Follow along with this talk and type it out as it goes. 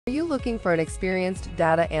Are you looking for an experienced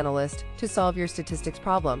data analyst to solve your statistics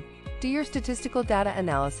problem? Do your statistical data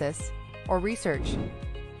analysis or research?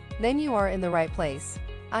 Then you are in the right place.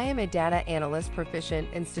 I am a data analyst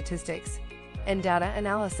proficient in statistics and data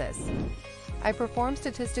analysis. I perform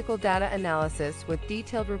statistical data analysis with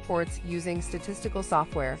detailed reports using statistical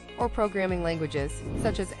software or programming languages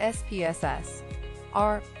such as SPSS,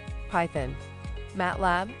 R, Python,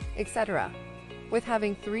 Matlab, etc. With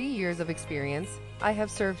having 3 years of experience, I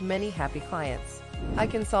have served many happy clients. I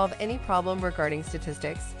can solve any problem regarding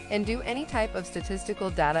statistics and do any type of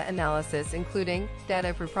statistical data analysis, including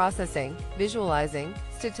data preprocessing, visualizing,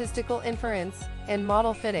 statistical inference, and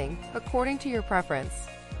model fitting, according to your preference.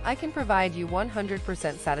 I can provide you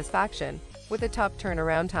 100% satisfaction with a top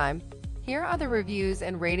turnaround time. Here are the reviews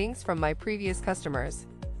and ratings from my previous customers.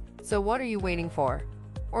 So what are you waiting for?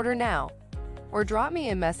 Order now, or drop me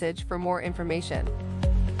a message for more information.